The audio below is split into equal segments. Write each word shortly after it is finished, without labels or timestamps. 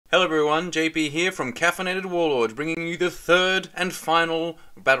Hello everyone, JP here from Caffeinated Warlord, bringing you the third and final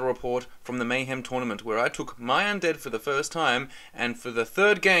battle report from the Mayhem tournament, where I took my Undead for the first time, and for the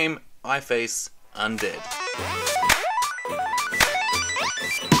third game, I face Undead.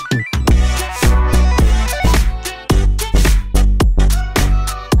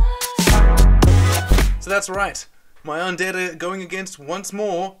 So that's right. My Undead are going against, once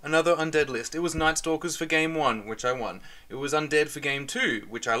more, another Undead list. It was Night Stalkers for Game 1, which I won. It was Undead for Game 2,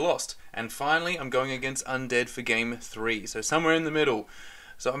 which I lost. And finally, I'm going against Undead for Game 3, so somewhere in the middle.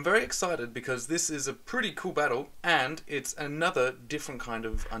 So I'm very excited because this is a pretty cool battle, and it's another different kind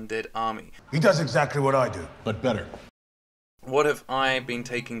of Undead army. He does exactly what I do, but better. What have I been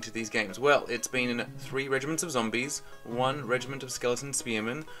taking to these games? Well, it's been 3 regiments of zombies, 1 regiment of skeleton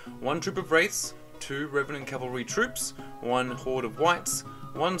spearmen, 1 troop of wraiths, 2 Revenant Cavalry troops, 1 horde of wights,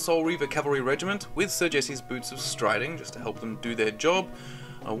 1 𝕭𝖗𝖊𝖆𝖐 Cavalry regiment with Sir Jesse's boots of striding just to help them do their job,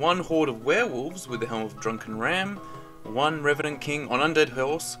 1 horde of werewolves with the helm of Drunken Ram, 1 Revenant King on Undead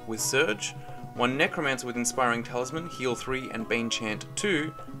horse with Surge, 1 Necromancer with Inspiring Talisman, Heal 3 and Bane Chant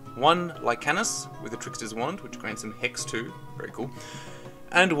 2, 1 𝕭𝖗𝖊𝖆𝖐 with the Trickster's Wand, which grants him Hex 2, very cool,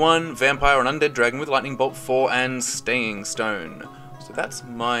 and 1 Vampire on Undead Dragon with Lightning Bolt 4 and Staying Stone. So that's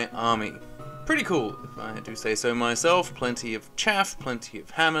my army. Pretty cool, if I do say so myself. Plenty of chaff, plenty of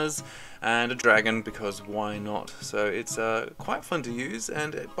hammers, and a dragon, because why not? So it's quite fun to use,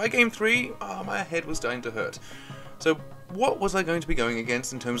 and by game 3, my head was starting to hurt. So what was I going to be going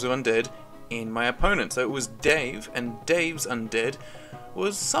against in terms of Undead in my opponent? So it was Dave, and Dave's Undead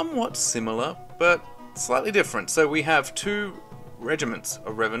was somewhat similar, but slightly different. So we have 2 regiments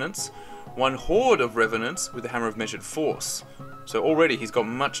of Revenants, 1 horde of Revenants with the Hammer of Measured Force. So already he's got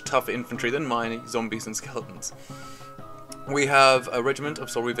much tougher infantry than my zombies and skeletons. We have a regiment of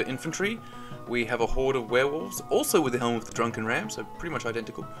𝕭𝖃𝖆𝖐𝖓𝖆 infantry. We have a horde of werewolves, also with the helm of the Drunken Ram, so pretty much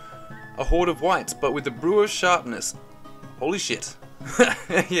identical. A horde of wights, but with the brewer's sharpness. Holy shit.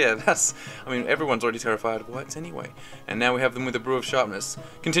 Yeah, everyone's already terrified of wights anyway. And now we have them with the brew of sharpness.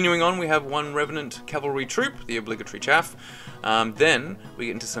 Continuing on, we have 1 Revenant Cavalry troop, the obligatory chaff. Then we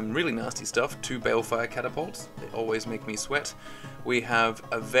get into some really nasty stuff. 2 balefire catapults, they always make me sweat. We have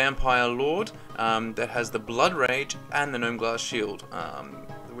a vampire lord that has the blood rage and the gnome glass shield,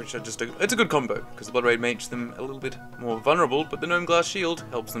 which are it's a good combo, because the blood rage makes them a little bit more vulnerable, but the gnome glass shield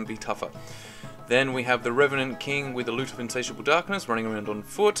helps them be tougher. Then we have the Revenant King with the Loot of Insatiable Darkness running around on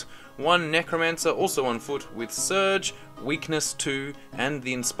foot, 1 Necromancer also on foot with Surge, Weakness 2 and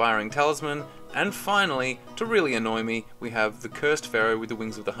the Inspiring Talisman, and finally, to really annoy me, we have the Cursed Pharaoh with the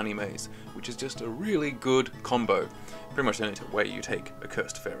Wings of the Honey Maze, which is just a really good combo. Pretty much the only way you take a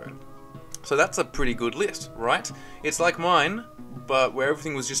Cursed Pharaoh. So that's a pretty good list, right? It's like mine, but where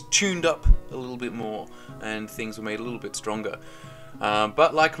everything was just tuned up a little bit more and things were made a little bit stronger.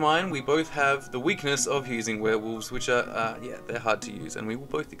 But like mine, we both have the weakness of using werewolves, which are, yeah, they're hard to use, and we will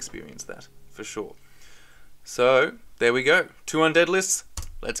both experience that, for sure. So, there we go. 2 Undead lists,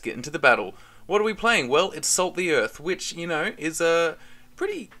 let's get into the battle. What are we playing? Well, it's Salt the Earth, which, you know, is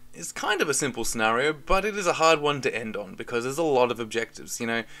kind of a simple scenario, but it is a hard one to end on, because there's a lot of objectives, you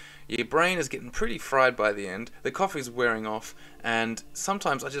know. Your brain is getting pretty fried by the end, the coffee's wearing off, and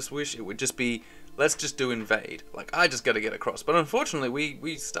sometimes I just wish it would just be, let's just do invade. Like, I just gotta get across. But unfortunately,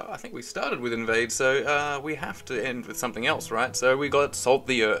 I think we started with invade, so we have to end with something else, right? So we got Salt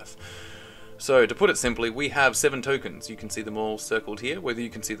the Earth. So, to put it simply, we have 7 tokens. You can see them all circled here, whether you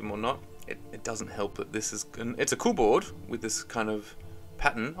can see them or not. It doesn't help that this is... It's a cool board with this kind of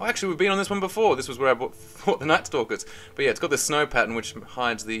pattern. Oh, actually, we've been on this one before. This was where I fought the Night Stalkers. But yeah, it's got this snow pattern, which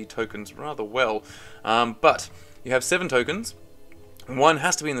hides the tokens rather well. But you have 7 tokens. 1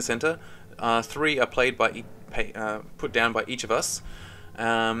 has to be in the center. 3 are played by put down by each of us,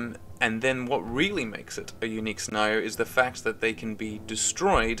 and then what really makes it a unique scenario is the fact that they can be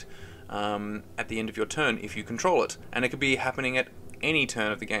destroyed at the end of your turn if you control it, and it could be happening at any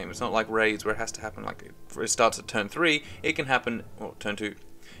turn of the game. It's not like raids where it has to happen like it starts at turn 3. It can happen, or turn 2.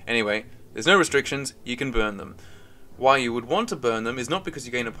 Anyway, there's no restrictions. You can burn them. Why you would want to burn them is not because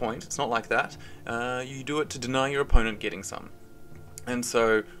you gain a point. It's not like that. You do it to deny your opponent getting some, and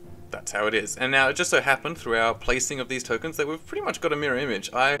so that's how it is. And now it just so happened through our placing of these tokens that we've pretty much got a mirror image.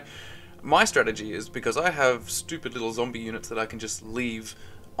 My strategy is, because I have stupid little zombie units that I can just leave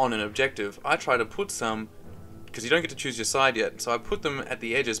on an objective, I try to put some, because you don't get to choose your side yet, so I put them at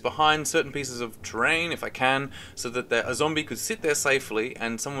the edges behind certain pieces of terrain if I can, so that a zombie could sit there safely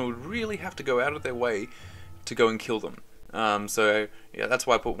and someone would really have to go out of their way to go and kill them. So yeah, that's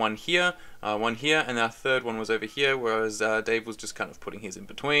why I put one here, and our third one was over here, whereas Dave was just kind of putting his in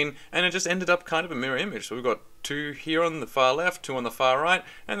between, and it just ended up kind of a mirror image. So we've got 2 here on the far left, 2 on the far right,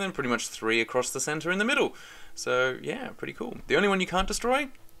 and then pretty much 3 across the center in the middle. So yeah, pretty cool. The only one you can't destroy,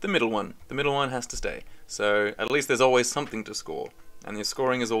 the middle one. The middle one has to stay. So at least there's always something to score, and the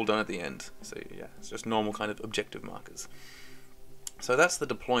scoring is all done at the end. So yeah, it's just normal kind of objective markers. So that's the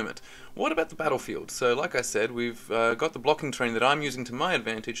deployment. What about the battlefield? So like I said, we've got the blocking terrain that I'm using to my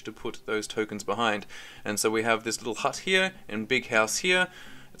advantage to put those tokens behind. And so we have this little hut here and big house here.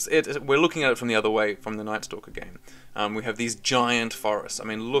 We're looking at it from the other way, from the Night Stalker game. We have these giant forests. I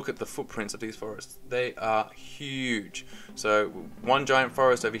mean, look at the footprints of these forests. They are huge. So one giant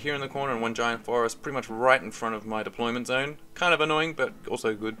forest over here in the corner and one giant forest pretty much right in front of my deployment zone. Kind of annoying, but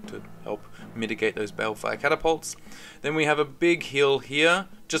also good to help mitigate those balefire catapults. Then we have a big hill here.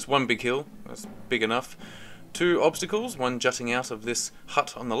 Just one big hill. That's big enough. 2 obstacles, one jutting out of this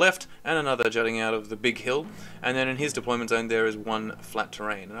hut on the left and another jutting out of the big hill, and then in his deployment zone there is 1 flat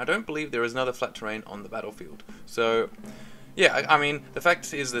terrain, and I don't believe there is another flat terrain on the battlefield. So yeah, I mean, the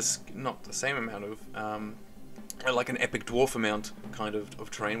fact is there's not the same amount of like an epic dwarf amount kind of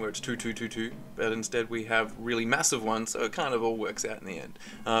terrain where it's 2, 2, 2, 2, but instead we have really massive ones, so it kind of all works out in the end.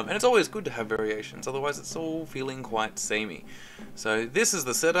 And it's always good to have variations, otherwise it's all feeling quite samey. So this is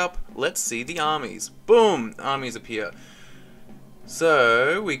the setup. Let's see the armies. Boom! Armies appear.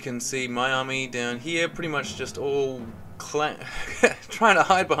 So we can see my army down here, pretty much just all trying to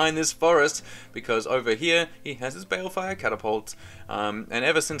hide behind this forest, because over here he has his balefire catapults, and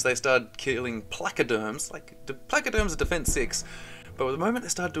ever since they started killing placoderms, like placoderms are defense 6, but the moment they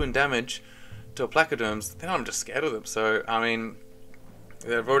start doing damage to placoderms, then I'm just scared of them. So I mean,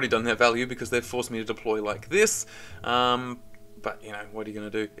 they've already done their value because they've forced me to deploy like this, but you know, what are you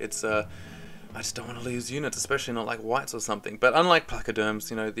gonna do? It's I just don't want to lose units, especially not like whites or something. But unlike placoderms,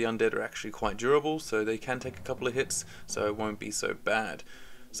 you know, the undead are actually quite durable, so they can take a couple of hits, so it won't be so bad.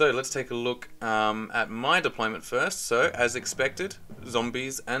 So let's take a look at my deployment first. So, as expected,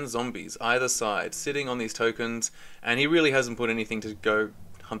 zombies and zombies, either side, sitting on these tokens, and he really hasn't put anything to go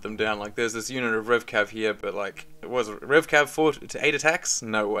hunt them down. Like, there's this unit of 𝕭𝖊𝖆𝖐 here, but like, it was 𝕭𝖊𝖆𝖆𝖐 4 to 8 attacks?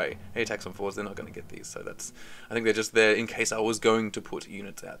 No way. 8 attacks on 4s, they're not going to get these, so that's, I think they're just there in case I was going to put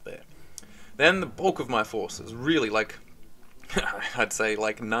units out there. Then the bulk of my forces, really like, I'd say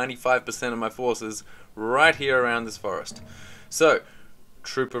like 95% of my forces right here around this forest. So,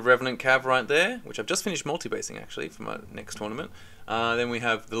 Troop of Revenant Cav right there, which I've just finished multi-basing actually for my next tournament. Then we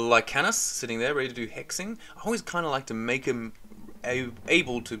have the 𝕭𝖆𝖐𝖓 sitting there ready to do hexing. I always kind of like to make him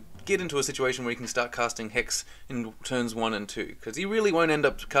able to get into a situation where he can start casting hex in turns 1 and 2, because he really won't end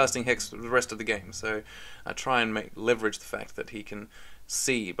up casting hex for the rest of the game. So I try and leverage the fact that he can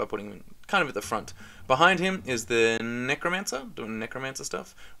see by putting him kind of at the front. Behind him is the Necromancer, doing Necromancer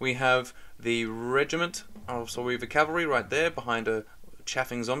stuff. We have the regiment of 𝕭𝖑𝖓𝖆 cavalry right there behind a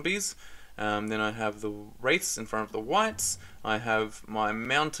chaffing zombies. Then I have the wraiths in front of the whites. I have my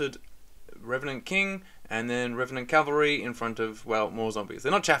mounted Revenant King, and then Revenant Cavalry in front of, well, more zombies.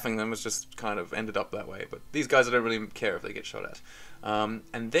 They're not chaffing them, it's just kind of ended up that way, but these guys I don't really care if they get shot at.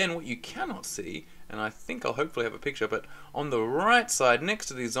 And then what you cannot see, and I think I'll hopefully have a picture, but on the right side, next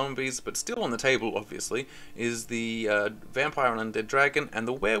to these zombies, but still on the table, obviously, is the Vampire and Undead Dragon and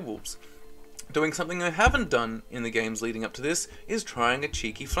the Werewolves. Doing something I haven't done in the games leading up to this is trying a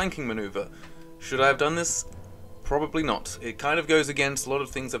cheeky flanking maneuver. Should I have done this? Probably not. It kind of goes against a lot of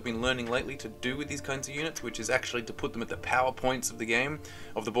things I've been learning lately to do with these kinds of units, which is actually to put them at the power points of the game,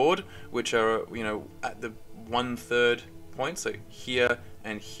 of the board, which are, you know, at the 1/3 point. So here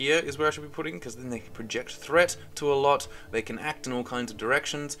and here is where I should be putting, because then they can project threat to a lot, they can act in all kinds of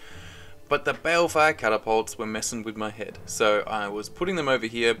directions. But the balefire catapults were messing with my head, so I was putting them over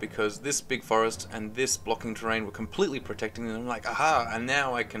here because this big forest and this blocking terrain were completely protecting them. I'm like, aha, and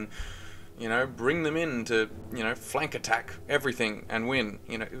now I can, you know, bring them in to, you know, flank attack everything and win.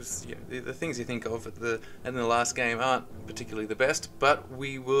 You know, it was, you know, the things you think of at in the last game aren't particularly the best, but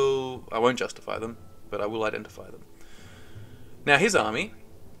I won't justify them, but I will identify them. Now his army,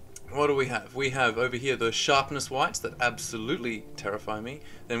 what do we have? We have over here the Sharpness Whites that absolutely terrify me.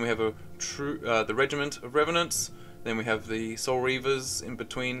 Then we have the Regiment of Revenants. Then we have the Soul Reavers in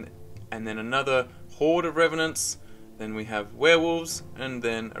between, and then another Horde of Revenants. Then we have Werewolves, and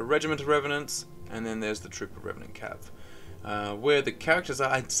then a Regiment of Revenants, and then there's the Troop of Revenant Cav. Where the characters are,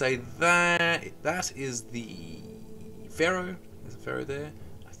 I'd say that is the Pharaoh. There's a Pharaoh there.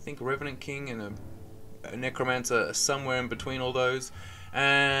 I think a Revenant King and a Necromancer are somewhere in between all those.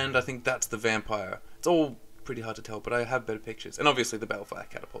 And I think that's the Vampire. It's all pretty hard to tell, but I have better pictures. And obviously the balefire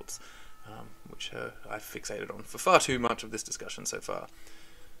catapults. which I've fixated on for far too much of this discussion so far.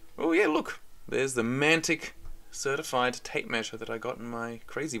 Oh yeah, look, there's the Mantic certified tape measure that I got in my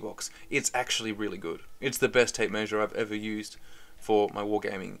crazy box. It's actually really good. It's the best tape measure I've ever used for my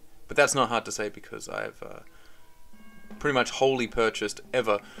wargaming. But that's not hard to say because I've pretty much wholly purchased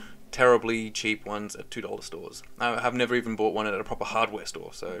ever terribly cheap ones at $2 stores. I have never even bought one at a proper hardware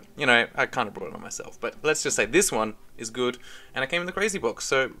store, so, you know, I kind of brought it on myself. But let's just say this one is good, and it came in the crazy box,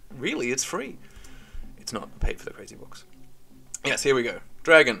 so really it's free. It's not paid for the crazy box. Yes, here we go.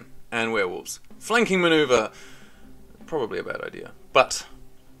 Dragon and werewolves. Flanking maneuver. Probably a bad idea, but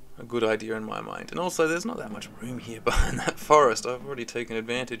a good idea in my mind. And also, there's not that much room here behind that forest. I've already taken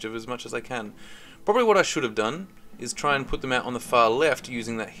advantage of as much as I can. Probably what I should have done is try and put them out on the far left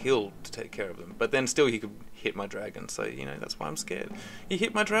using that hill to take care of them. But then still he could hit my dragon, so, you know, that's why I'm scared. He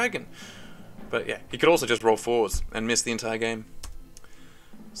hit my dragon. But yeah, he could also just roll forwards and miss the entire game.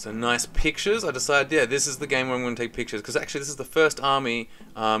 So nice pictures. I decided, yeah, this is the game where I'm going to take pictures, because actually this is the first army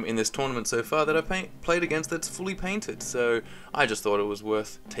in this tournament so far that I've played against that's fully painted. So I just thought it was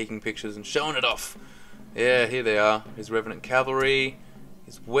worth taking pictures and showing it off. Yeah, here they are. His Revenant Cavalry,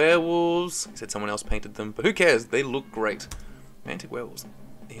 his werewolves. He said someone else painted them, but who cares? They look great. Mantic werewolves.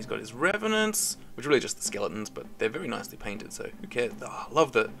 He's got his revenants, which are really just the skeletons, but they're very nicely painted, so who cares? Oh, I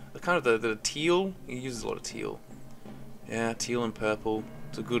love the kind of the teal. He uses a lot of teal. Yeah, teal and purple.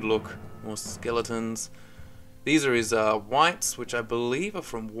 It's a good look. More skeletons. These are his whites, which I believe are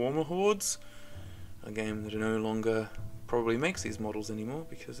from Warmer Hordes, a game that no longer probably makes these models anymore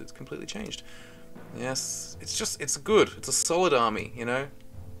because it's completely changed. Yes, it's good. It's a solid army, you know.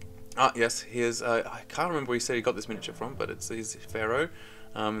 Ah, yes, here's I can't remember where he said he got this miniature from, but it's his Pharaoh.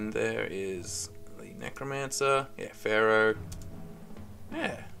 There is the Necromancer. Yeah, Pharaoh.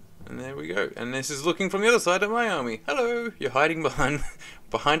 Yeah. And there we go. And this is looking from the other side of my army. Hello! You're hiding behind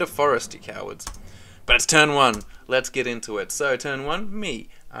a forest, you cowards. But it's turn one. Let's get into it. So, turn one, me.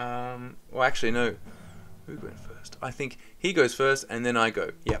 Well, actually, no. Who went first? I think he goes first, and then I go.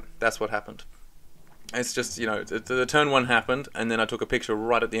 Yeah, that's what happened. It's just, you know, the turn one happened, and then I took a picture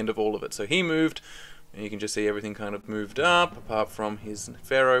right at the end of all of it. So he moved, and you can just see everything kind of moved up, apart from his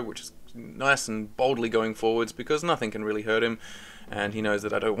Pharaoh, which is nice and boldly going forwards, because nothing can really hurt him. And he knows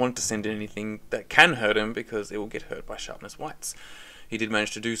that I don't want to send in anything that can hurt him because it will get hurt by sharpness whites. He did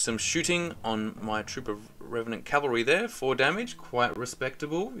manage to do some shooting on my troop of Revenant Cavalry there, 4 damage, quite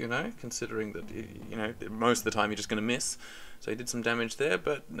respectable, you know, considering that, you know, most of the time you're just going to miss. So he did some damage there,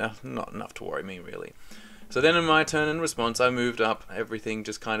 but no, not enough to worry me really. So then in my turn in response, I moved up everything,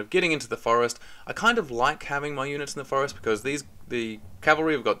 just kind of getting into the forest. I kind of like having my units in the forest because the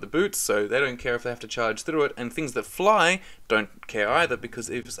cavalry have got the boots, so they don't care if they have to charge through it, and things that fly don't care either because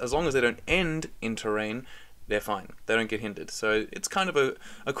as long as they don't end in terrain, they're fine. They don't get hindered. So it's kind of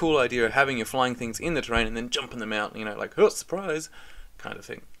a cool idea of having your flying things in the terrain and then jumping them out, you know, like, oh, surprise, kind of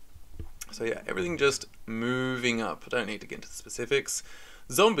thing. So yeah, everything just moving up. I don't need to get into the specifics.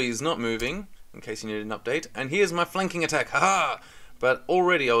 Zombies not moving, in case you needed an update. And here's my flanking attack, haha! But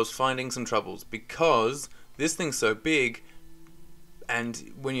already I was finding some troubles because this thing's so big,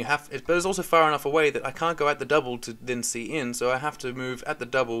 and when you have, but it's also far enough away that I can't go at the double to then see in, so I have to move at the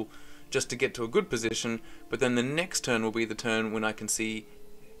double just to get to a good position, but then the next turn will be the turn when I can see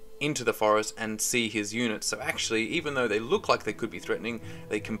into the forest and see his units. So actually, even though they look like they could be threatening,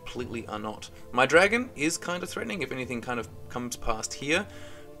 they completely are not. My dragon is kind of threatening if anything kind of comes past here,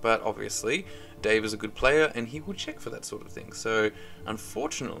 but obviously Dave is a good player and he will check for that sort of thing. So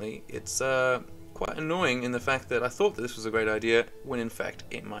unfortunately, it's quite annoying in the fact that I thought that this was a great idea when in fact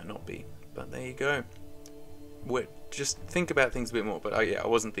it might not be. But there you go. Just think about things a bit more. But yeah, I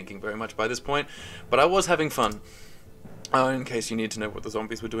wasn't thinking very much by this point, but I was having fun. In case you need to know what the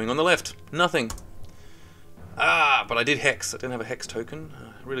zombies were doing on the left. Nothing. But I did hex. I didn't have a hex token.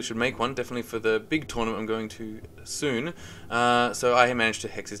 I really should make one, definitely for the big tournament I'm going to soon. So I managed to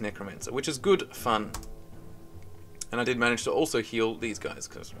hex his Necromancer, which is good fun. And I did manage to also heal these guys,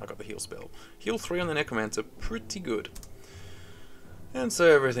 because I got the heal spell. Heal 3 on the Necromancer, pretty good. And so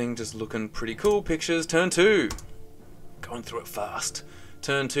everything just looking pretty cool. Pictures, turn 2. Going through it fast.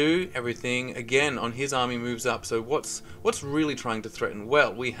 Turn 2, everything again on his army moves up. So what's really trying to threaten?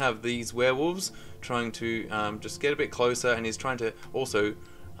 Well, we have these werewolves trying to just get a bit closer, and he's trying to also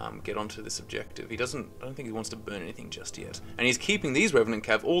get onto this objective. I don't think he wants to burn anything just yet. And he's keeping these Revenant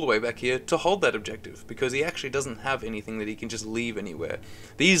Cav all the way back here to hold that objective, because he actually doesn't have anything that he can just leave anywhere.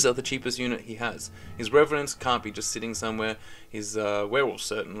 These are the cheapest unit he has. His Revenants can't be just sitting somewhere. His werewolves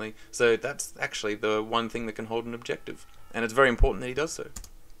certainly. So that's actually the one thing that can hold an objective. And it's very important that he does so.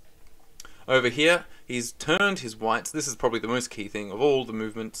 Over here, he's turned his whites. This is probably the most key thing of all the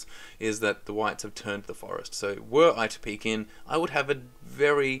movements, is that the whites have turned the forest. So were I to peek in, I would have a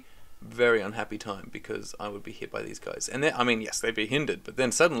very, very unhappy time because I would be hit by these guys. And I mean, yes, they'd be hindered, but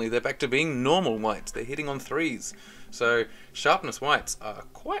then suddenly they're back to being normal whites. They're hitting on 3s. So sharpness whites are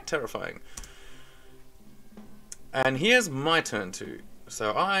quite terrifying. And here's my turn too.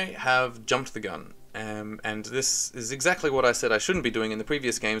 So I have jumped the gun. And this is exactly what I said I shouldn't be doing in the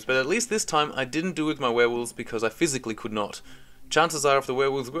previous games, but at least this time I didn't do it with my werewolves because I physically could not. Chances are if the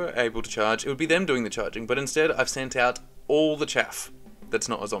werewolves were able to charge, it would be them doing the charging, but instead I've sent out all the chaff that's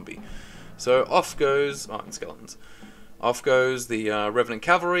not a zombie. So off goes, and skeletons. Off goes the Revenant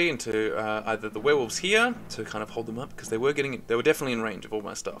Cavalry into either the werewolves here to kind of hold them up because they were definitely in range of all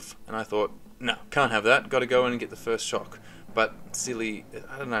my stuff. And I thought, no, can't have that. Got to go in and get the first shock. But silly,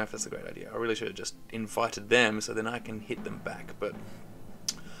 I don't know if that's a great idea. I really should have just invited them so then I can hit them back. But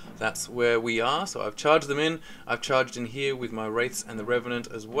that's where we are. So I've charged them in. I've charged in here with my Wraiths and the Revenant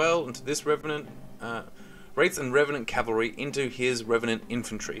as well into this Revenant. Wraiths and Revenant Cavalry into his Revenant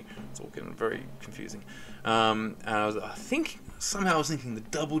Infantry. It's all getting very confusing. And I was thinking the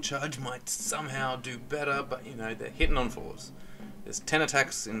double charge might somehow do better, but you know, they're hitting on 4s. There's 10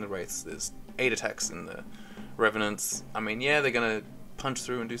 attacks in the Wraiths, there's 8 attacks in the Revenants. I mean, yeah, they're gonna punch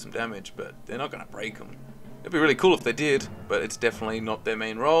through and do some damage, but they're not gonna break them. It'd be really cool if they did, but it's definitely not their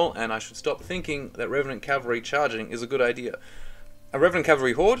main role, and I should stop thinking that Revenant Cavalry charging is a good idea. A Revenant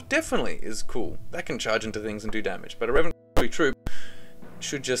Cavalry Horde definitely is cool. That can charge into things and do damage, but a Revenant Cavalry troop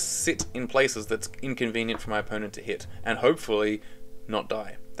should just sit in places that's inconvenient for my opponent to hit, and hopefully not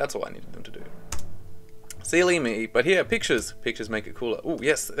die. That's all I needed them to do. Silly me, but here, pictures. Pictures make it cooler. Oh,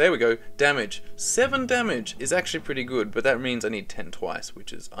 yes, there we go. Damage. 7 damage is actually pretty good, but that means I need 10 twice,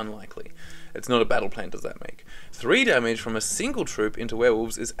 which is unlikely. It's not a battle plan, does that make? 3 damage from a single troop into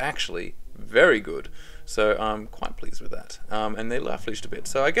werewolves is actually very good. So I'm quite pleased with that. And they life-leashed a bit,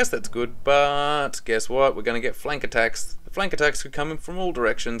 so I guess that's good, but guess what? We're going to get flank attacks. The flank attacks could come in from all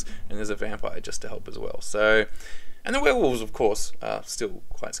directions, and there's a vampire just to help as well. So, and the werewolves, of course, are still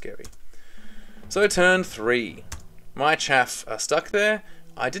quite scary. So turn 3. My chaff are stuck there.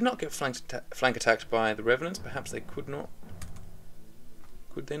 I did not get flank attacked by the Revenants. Perhaps they could not.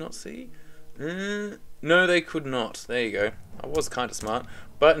 Could they not see? No, they could not. There you go. I was kind of smart.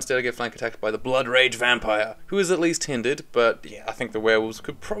 But instead I get flank attacked by the Blood Rage Vampire, who is at least hindered. But yeah, I think the werewolves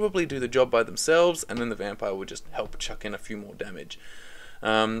could probably do the job by themselves, and then the vampire would just help chuck in a few more damage.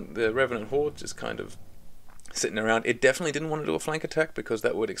 The Revenant Horde just kind of sitting around. It definitely didn't want to do a flank attack because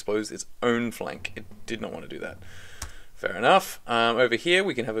that would expose its own flank. It did not want to do that. Fair enough. Over here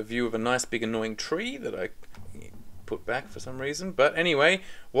we can have a view of a nice big annoying tree that I put back for some reason. But anyway,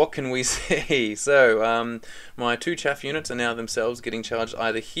 what can we see? So my 2 chaff units are now themselves getting charged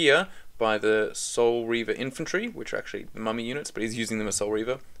either here by the Soul Reaver infantry, which are actually the mummy units, but he's using them as Soul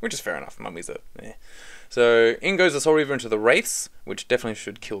Reaver, which is fair enough. Mummies are So in goes the Soul Reaver into the Wraiths, which definitely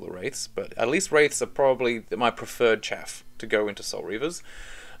should kill the Wraiths, but at least Wraiths are probably my preferred chaff to go into Soul Reavers.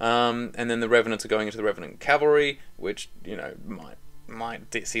 And then the Revenants are going into the Revenant Cavalry, which, you know, might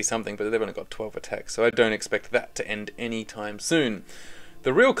see something, but they've only got 12 attacks, so I don't expect that to end anytime soon.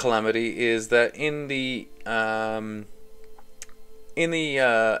 The real calamity is that in the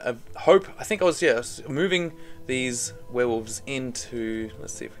hope, I think I was moving these werewolves into,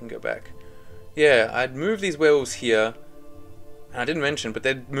 let's see if we can go back. Yeah, I'd moved these werewolves here, and I didn't mention, but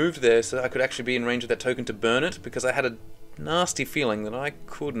they'd moved there so I could actually be in range of that token to burn it, because I had a nasty feeling that I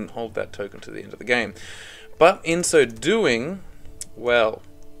couldn't hold that token to the end of the game. But in so doing, well,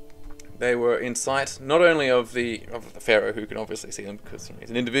 they were in sight not only of the Pharaoh, who can obviously see them because he's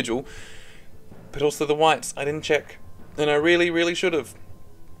an individual, but also the whites. I didn't check, and I really should have,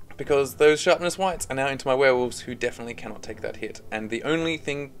 because those sharpness whites are now into my werewolves, who definitely cannot take that hit. And the only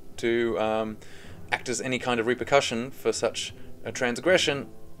thing to act as any kind of repercussion for such a transgression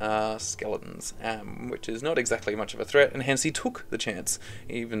are skeletons, which is not exactly much of a threat, and hence he took the chance,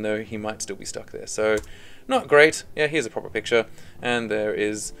 even though he might still be stuck there. So, not great. Yeah, here's a proper picture, and there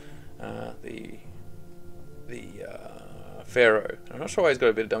is the Pharaoh. I'm not sure why he's got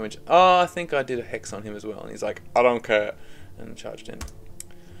a bit of damage. Oh, I think I did a hex on him as well, and he's like, I don't care, and charged in.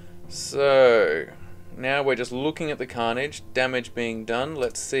 So, now we're just looking at the carnage, damage being done.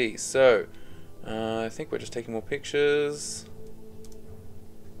 Let's see. So, I think we're just taking more pictures.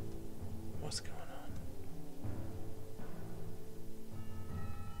 What's going on?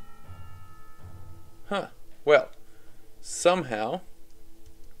 Huh. Well, somehow,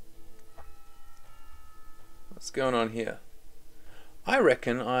 what's going on here? I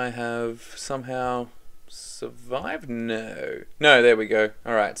reckon I have somehow survived? No, there we go.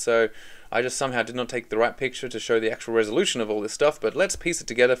 Alright, so I just somehow did not take the right picture to show the actual resolution of all this stuff, but let's piece it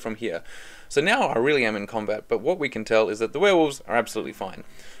together from here. So now I really am in combat, but what we can tell is that the werewolves are absolutely fine.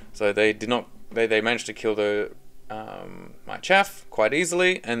 So they did not, they managed to kill the 𝕭𝖐𝖎𝖏 quite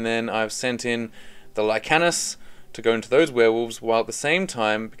easily, and then I've sent in the 𝕭𝖐𝖏𝖏 to go into those werewolves, while at the same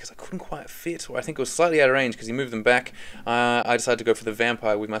time, because I couldn't quite fit, or I think it was slightly out of range because he moved them back, I decided to go for the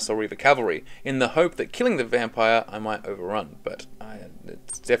vampire with my 𝕭𝖏𝖏𝖆𝖐𝖏𝑚, in the hope that killing the vampire I might overrun, but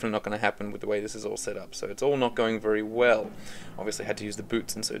it's definitely not going to happen with the way this is all set up, so it's all not going very well. Obviously I had to use the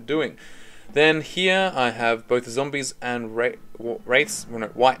boots in so doing. Then here I have both the zombies and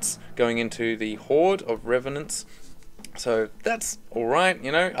wights going into the horde of revenants. So that's alright,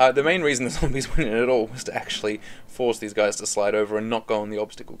 you know. The main reason the zombies went in at all was to actually force these guys to slide over and not go on the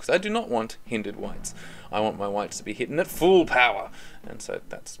obstacle, because I do not want hindered wights. I want my wights to be hitting at full power, and so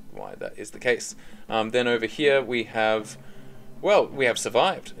that's why that is the case. Then over here we have, well, we have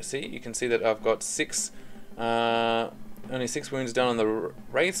survived. See, you can see that I've got only 6 wounds done on the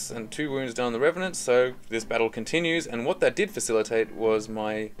wraiths and 2 wounds done on the revenants, so this battle continues, and what that did facilitate was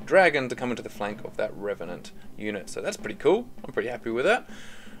my dragon to come into the flank of that revenant unit, so that's pretty cool. I'm pretty happy with that.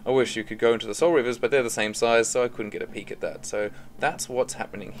 I wish you could go into the Soul Reavers, but they're the same size, so I couldn't get a peek at that, so that's what's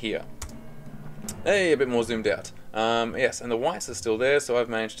happening here. Hey, a bit more zoomed out. Yes, and the wights are still there, so I've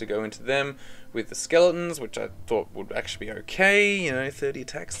managed to go into them with the skeletons, which I thought would actually be okay, you know, 30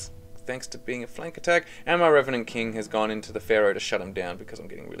 attacks. Thanks to being a flank attack, and my Revenant King has gone into the Pharaoh to shut him down because I'm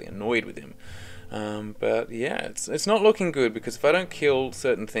getting really annoyed with him. But yeah, it's not looking good, because if I don't kill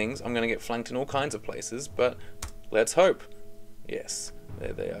certain things, I'm going to get flanked in all kinds of places, but let's hope. Yes,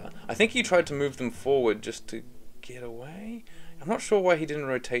 there they are. I think he tried to move them forward just to get away. I'm not sure why he didn't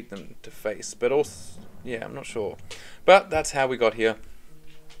rotate them to face, but also, yeah, I'm not sure. But that's how we got here.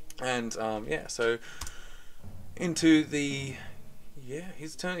 And yeah, so into the... Yeah,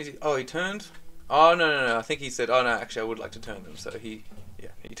 his turn. Oh, he turned? Oh, no. I think he said, oh, no, actually, I would like to turn them. So he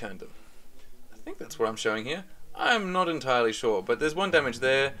turned them. I think that's what I'm showing here. I'm not entirely sure, but there's 1 damage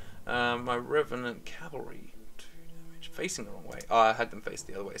there. My Revenant Cavalry, 2 damage, facing the wrong way. Oh, I had them face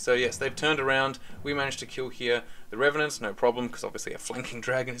the other way. So, yes, they've turned around. We managed to kill here the Revenants, no problem, because obviously a flanking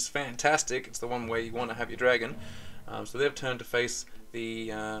dragon is fantastic. It's the one way you want to have your dragon. So they've turned to face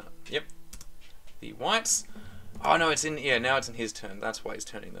the, the wights. Oh no, it's in, yeah, now it's in his turn. That's why he's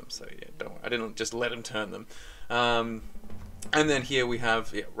turning them. So yeah, don't worry. I didn't just let him turn them. And then here we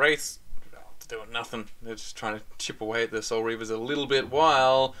have, yeah, wraiths. They're doing nothing. They're just trying to chip away at the Soul Reavers a little bit,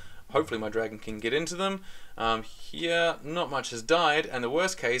 while hopefully my dragon can get into them. Here, not much has died, and the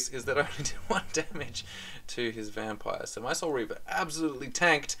worst case is that I only did 1 damage to his vampire. So my Soul Reaver absolutely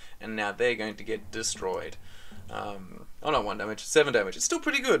tanked, and now they're going to get destroyed. Oh, not 1 damage, 7 damage. It's still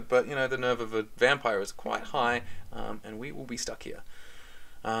pretty good, but you know, the nerve of a vampire is quite high, and we will be stuck here.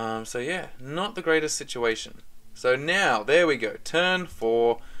 So yeah, not the greatest situation. So now, there we go. Turn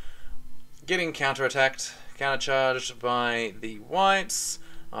 4, getting counterattacked, countercharged by the wights.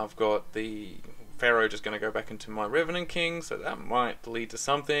 I've got the Pharaoh just going to go back into my Revenant King, so that might lead to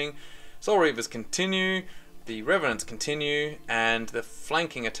something. Soul Reavers continue, the Revenants continue, and the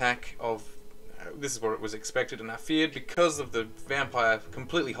flanking attack of... this is what it was expected and I feared. Because of the vampire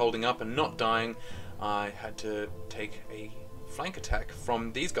completely holding up and not dying, I had to take a flank attack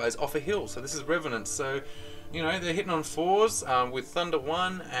from these guys off a hill. So this is Revenants, so you know, they're hitting on 4s with Thunder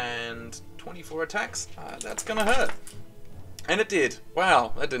 1 and 24 attacks. That's gonna hurt. And it did.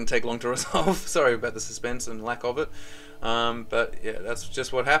 Wow, that didn't take long to resolve. Sorry about the suspense and lack of it. But yeah, that's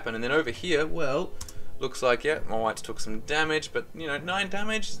just what happened. And then over here, well, looks like, yeah, my wights took some damage, but you know, 9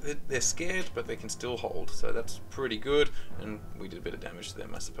 damage, they're scared, but they can still hold, so that's pretty good, and we did a bit of damage to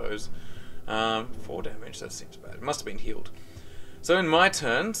them, I suppose. 4 damage, that seems bad. It must have been healed. So in my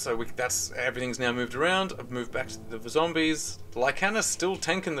turn, so that's everything's now moved around. I've moved back to the zombies. 𝕭𝖐𝖏𝖏's still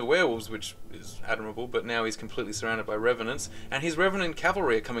tanking the werewolves, which is admirable, but now he's completely surrounded by revenants, and his revenant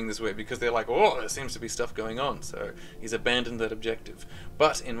cavalry are coming this way because they're like, oh, there seems to be stuff going on, so he's abandoned that objective.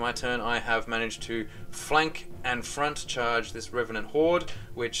 But in my turn, I have managed to flank and front charge this revenant horde,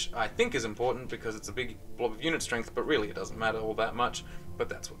 which I think is important because it's a big blob of unit strength, but really it doesn't matter all that much, but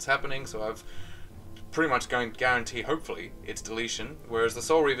that's what's happening. So I've pretty much going to guarantee, hopefully, its deletion, whereas the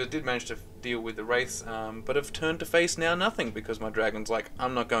Soul Reavers did manage to deal with the wraiths, but have turned to face now nothing, because my dragon's like,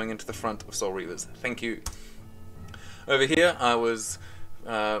 I'm not going into the front of Soul Reavers, thank you. Over here, I was,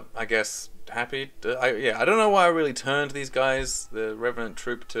 I guess, happy. I don't know why I really turned these guys, the Revenant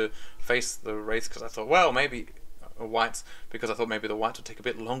troop, to face the wraiths, because I thought, well, maybe wights, because I thought maybe the wights would take a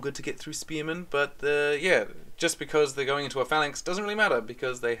bit longer to get through spearmen, but yeah, just because they're going into a phalanx doesn't really matter,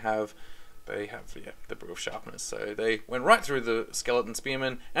 because they have they have, yeah, the Brew of Sharpness. So they went right through the Skeleton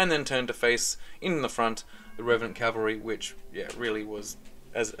Spearmen and then turned to face, in the front, the Revenant Cavalry, which, yeah, really was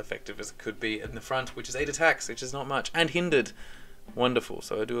as effective as it could be in the front, which is 8 attacks, which is not much, and hindered. Wonderful.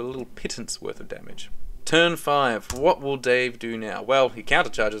 So I do a little pittance worth of damage. Turn 5. What will Dave do now? Well, he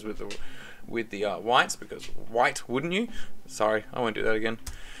countercharges with the whites, because white, wouldn't you? Sorry, I won't do that again.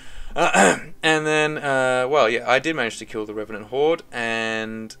 And then, well, yeah, I did manage to kill the Revenant Horde,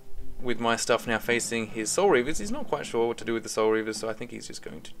 and with my stuff now facing his Soul Reavers, he's not quite sure what to do with the Soul Reavers, so I think he's just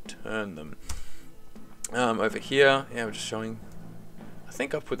going to turn them. Over here, yeah, we're just showing. I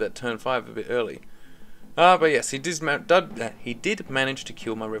think I put that turn 5 a bit early. But yes, he did manage to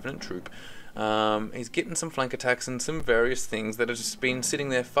kill my Revenant troop. He's getting some flank attacks and some various things that have just been sitting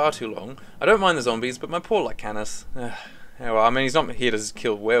there far too long. I don't mind the zombies, but my poor 𝕭𝖗𝖊𝖆𝖐𝖎𝖓𝖌. Well, I mean, he's not here to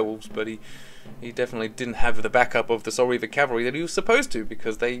kill werewolves, but he definitely didn't have the backup of the Soul Reaver cavalry that he was supposed to,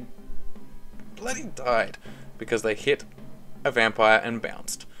 because they bloody died because they hit a vampire and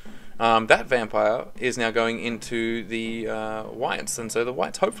bounced. That vampire is now going into the whites, and so the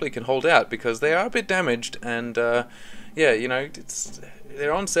whites hopefully can hold out, because they are a bit damaged, and yeah, you know,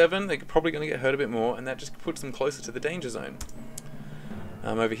 they're on 7, they're probably going to get hurt a bit more, and that just puts them closer to the danger zone.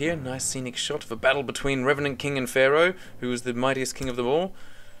 Over here, nice scenic shot of a battle between Revenant King and Pharaoh, who was the mightiest king of them all.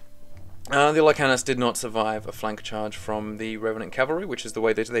 The 𝕭𝖭𝖏𝑖𝑛𝑠 did not survive a flank charge from the Revenant Cavalry, which is the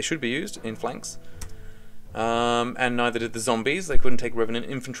way they should be used, in flanks. And neither did the zombies. They couldn't take Revenant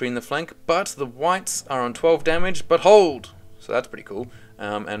Infantry in the flank, but the whites are on 12 damage, but hold! So that's pretty cool.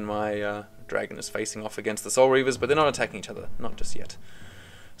 And my dragon is facing off against the Soul Reavers, but they're not attacking each other, not just yet.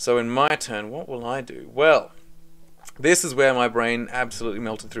 So in my turn, what will I do? Well, this is where my brain absolutely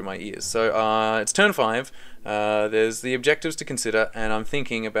melted through my ears. So it's turn 5, there's the objectives to consider, and I'm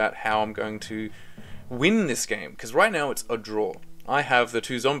thinking about how I'm going to win this game, because right now it's a draw. I have the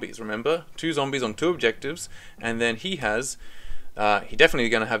 2 zombies, remember? 2 zombies on 2 objectives, and then he has, he definitely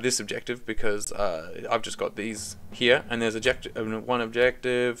going to have this objective, because I've just got these here, and there's one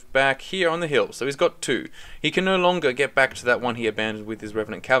objective back here on the hill, so he's got 2. He can no longer get back to that one he abandoned with his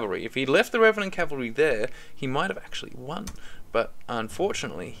Revenant Cavalry. If he left the Revenant Cavalry there, he might have actually won, but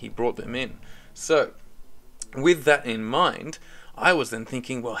unfortunately he brought them in. So, with that in mind, I was then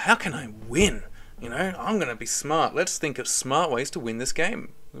thinking, well, how can I win? You know, I'm going to be smart. Let's think of smart ways to win this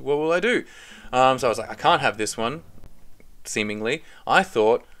game. What will I do? So I was like, I can't have this one, seemingly. I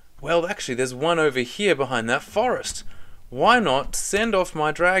thought, well, actually, there's one over here behind that forest. Why not send off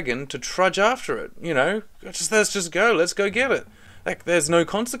my dragon to trudge after it? You know, let's just go. Let's go get it. Like, there's no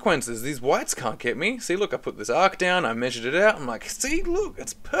consequences. These whites can't get me. See, look, I put this arc down. I measured it out. I'm like, see, look,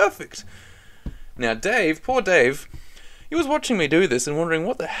 it's perfect. Now, Dave, poor Dave, he was watching me do this and wondering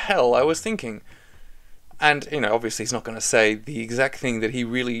what the hell I was thinking. And, you know, obviously he's not going to say the exact thing that he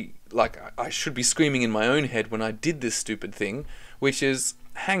really, like, I should be screaming in my own head when I did this stupid thing, which is,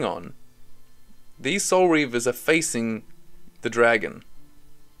 hang on, these Soul Reavers are facing the dragon,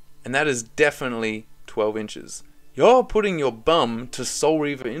 and that is definitely 12 inches. You're putting your bum to Soul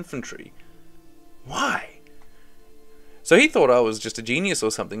Reaver infantry. Why? So he thought I was just a genius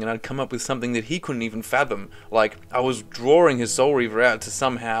or something, and I'd come up with something that he couldn't even fathom. Like, I was drawing his Soul Reaver out to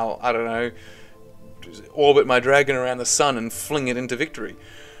somehow, I don't know, orbit my dragon around the sun and fling it into victory.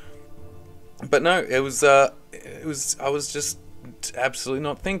 But no, I was just absolutely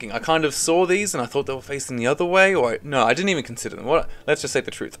not thinking. I kind of saw these and I thought they were facing the other way, or no, I didn't even consider them. Let's just say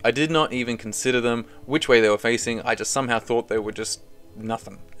the truth. I did not even consider them, which way they were facing. I just somehow thought they were just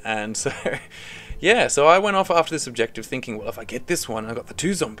nothing. And so, yeah, so I went off after this objective thinking, well, if I get this one, I got the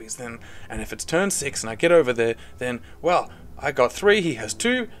 2 zombies then, and if it's turn 6 and I get over there, then, well, I got 3, he has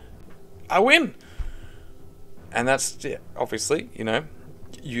 2, I win. And that's, yeah, obviously, you know,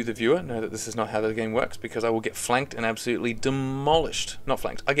 you the viewer know that this is not how the game works, because I will get flanked and absolutely demolished. Not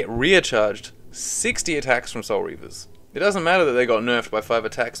flanked, I get rear charged 60 attacks from Soul Reavers. It doesn't matter that they got nerfed by 5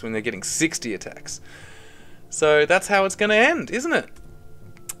 attacks when they're getting 60 attacks. So that's how it's going to end, isn't it?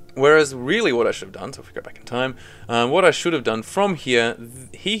 Whereas really what I should have done, so if we go back in time, what I should have done from here,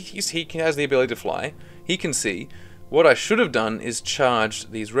 he has the ability to fly, he can see. What I should have done is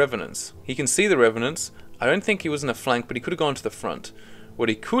charged these Revenants. He can see the Revenants. I don't think he was in the flank, but he could have gone to the front. What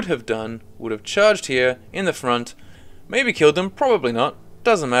he could have done would have charged here in the front, maybe killed them, probably not.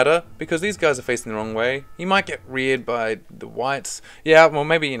 Doesn't matter, because these guys are facing the wrong way. He might get reared by the whites. Yeah, well,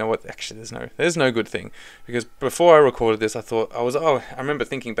 maybe, you know what, actually there's no good thing. Because before I recorded this, I thought, I remember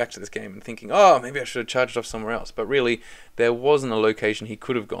thinking back to this game and thinking, oh, maybe I should have charged off somewhere else. But really, there wasn't a location he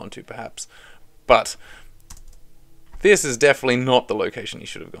could have gone to, perhaps. But this is definitely not the location he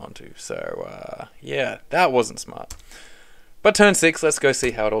should have gone to. So, yeah, that wasn't smart. But turn 6, let's go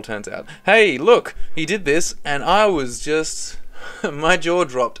see how it all turns out. Hey, look, he did this, and I was just... my jaw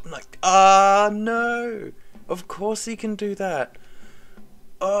dropped. I'm like, ah, no. Of course he can do that.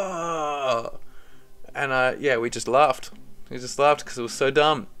 Oh. And yeah, we just laughed. We just laughed because it was so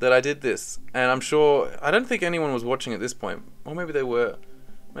dumb that I did this. And I'm sure, I don't think anyone was watching at this point. Or maybe they were.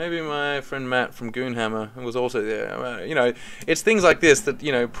 Maybe my friend Matt from 𝕭𝖗𝖊𝖆𝖐𝖓 was also there. You know, it's things like this that,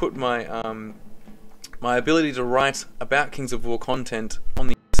 you know, put my my ability to write about Kings of War content on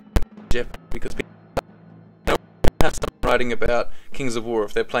the Jeff, because people don't have someone writing about Kings of War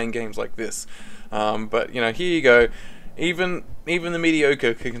if they're playing games like this. But you know, here you go. Even the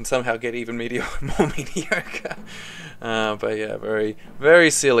mediocre can somehow get even more mediocre. But yeah, very, very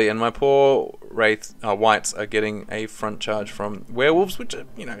silly. And my poor whites are getting a front charge from werewolves, which,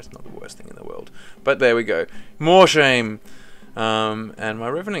 you know, it's not the worst thing in the world. But there we go. More shame. And my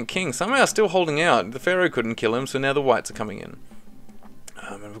Revenant King somehow still holding out. The Pharaoh couldn't kill him, so now the whites are coming in.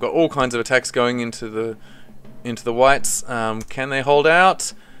 And we've got all kinds of attacks going into the whites. Can they hold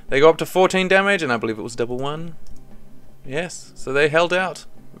out? They go up to 14 damage, and I believe it was double 1. Yes, so they held out.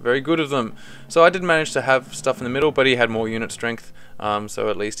 Very good of them. So I did manage to have stuff in the middle, but he had more unit strength, so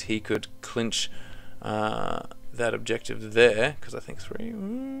at least he could clinch that objective there, because I think 3...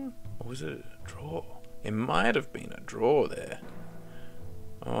 or was it a draw? It might have been a draw there.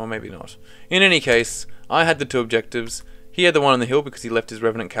 Or maybe not. In any case, I had the 2 objectives. He had the one on the hill because he left his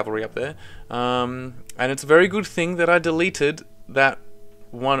Revenant Cavalry up there. And it's a very good thing that I deleted that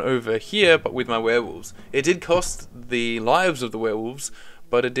one over here, but with my werewolves. It did cost the lives of the werewolves,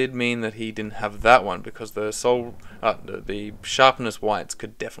 but it did mean that he didn't have that one, because the the sharpness whites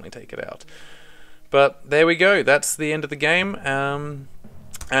could definitely take it out. But there we go. That's the end of the game.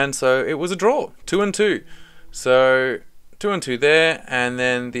 And so it was a draw, 2-2. So 2-2 there, and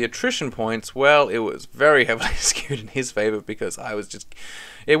then the attrition points, well, it was very heavily skewed in his favor, because I was just...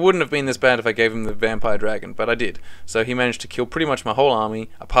 It wouldn't have been this bad if I gave him the Vampire Dragon, but I did. So he managed to kill pretty much my whole army,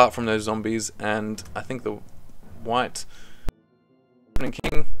 apart from those zombies, and I think the white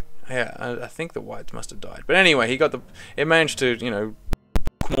King... Yeah, I think the whites must have died. But anyway, he got the... It managed to, you know,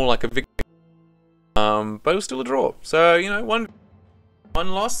 look more like a victory. But it was still a draw. So, you know, one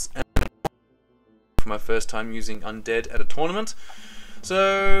loss, and for my first time using Undead at a tournament.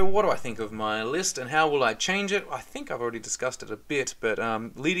 So what do I think of my list, and how will I change it? I think I've already discussed it a bit, but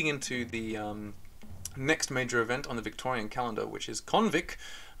leading into the next major event on the Victorian calendar, which is Convic,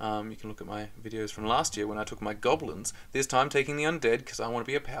 you can look at my videos from last year when I took my goblins, this time taking the Undead because I want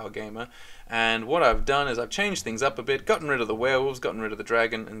to be a power gamer. And what I've done is I've changed things up a bit, gotten rid of the werewolves, gotten rid of the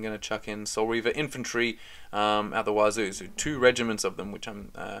dragon, and going to chuck in 𝕭𝖓𝖊𝖆𝖐𝖓 infantry out the wazoo. So 2 regiments of them, which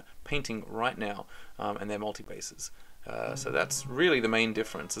I'm painting right now, and they're multi-bases. So that's really the main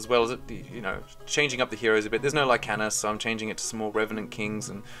difference, as well as you know, changing up the heroes a bit. There's no Lycanas, so I'm changing it to some more Revenant Kings,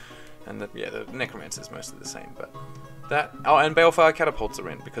 and the Necromancer is mostly the same. But that, oh, and Balefire Catapults are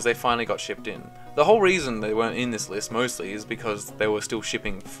in because they finally got shipped in. The whole reason they weren't in this list mostly is because they were still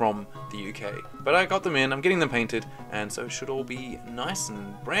shipping from the UK. But I got them in, I'm getting them painted, and so it should all be nice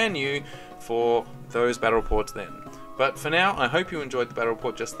and brand new for those battle reports then. But for now, I hope you enjoyed the battle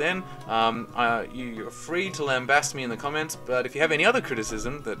report just then. You're free to lambast me in the comments, but if you have any other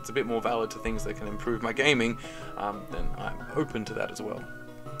criticism that's a bit more valid to things that can improve my gaming, then I'm open to that as well.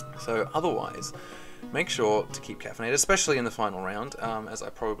 So otherwise, make sure to keep caffeinated, especially in the final round, as I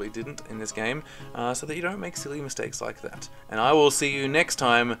probably didn't in this game, so that you don't make silly mistakes like that. And I will see you next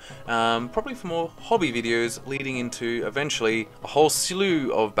time, probably for more hobby videos leading into, eventually, a whole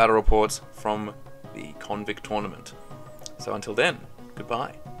slew of battle reports from the Convic tournament. So until then,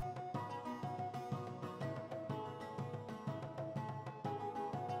 goodbye.